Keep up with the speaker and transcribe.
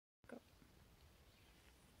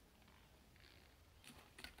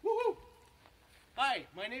Hi,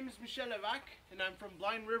 my name is Michel Levac and I'm from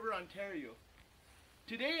Blind River, Ontario.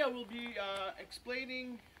 Today I will be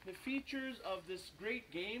explaining the features of this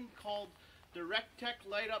great game called the Rec-Tek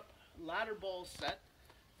Light-Up Ladderball Set.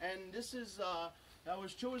 And this is, I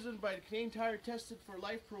was chosen by the Canadian Tire Tested for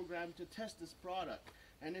Life program to test this product.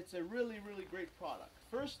 And it's a really great product.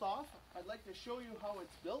 First off, I'd like to show you how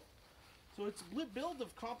it's built. So it's built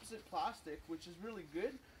of composite plastic, which is really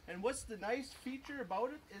good. And what's the nice feature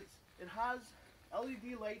about it is it has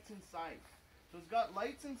LED lights inside. So it's got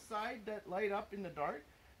lights inside that light up in the dark,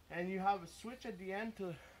 and you have a switch at the end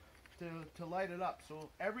to light it up. So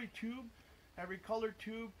every tube, every colored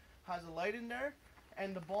tube has a light in there,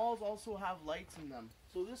 and the balls also have lights in them.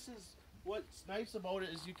 So this is what's nice about it,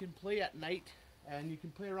 is you can play at night and you can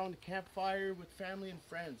play around the campfire with family and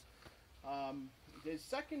friends. The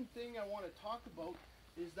second thing I want to talk about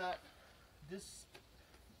is that this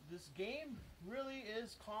game really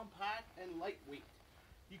is compact and lightweight.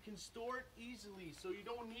 You can store it easily, so you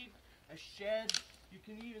don't need a shed. You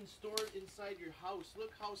can even store it inside your house.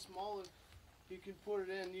 Look how small you can put it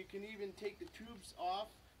in. You can even take the tubes off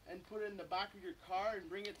and put it in the back of your car and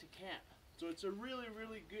bring it to camp. So it's a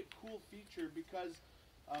really good, cool feature, because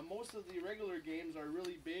most of the regular games are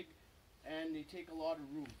really big and they take a lot of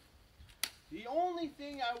room. The only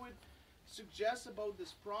thing I would suggest about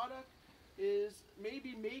this product is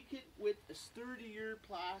maybe make it with a sturdier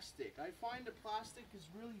plastic. I find the plastic is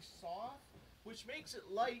really soft, which makes it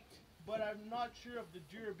light, but I'm not sure of the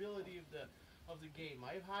durability of the game.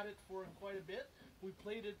 I've had it for quite a bit. We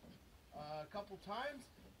played it a couple times.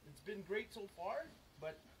 It's been great so far,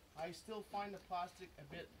 but I still find the plastic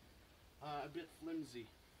a bit flimsy.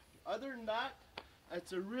 Other than that,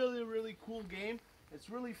 it's a really cool game. It's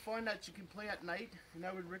really fun that you can play at night, and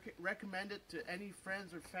I would recommend it to any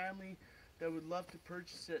friends or family that would love to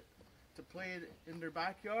purchase it to play it in their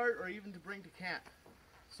backyard or even to bring to camp.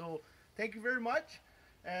 So thank you very much,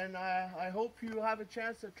 and I hope you have a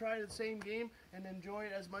chance to try the same game and enjoy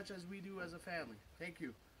it as much as we do as a family. Thank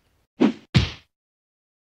you.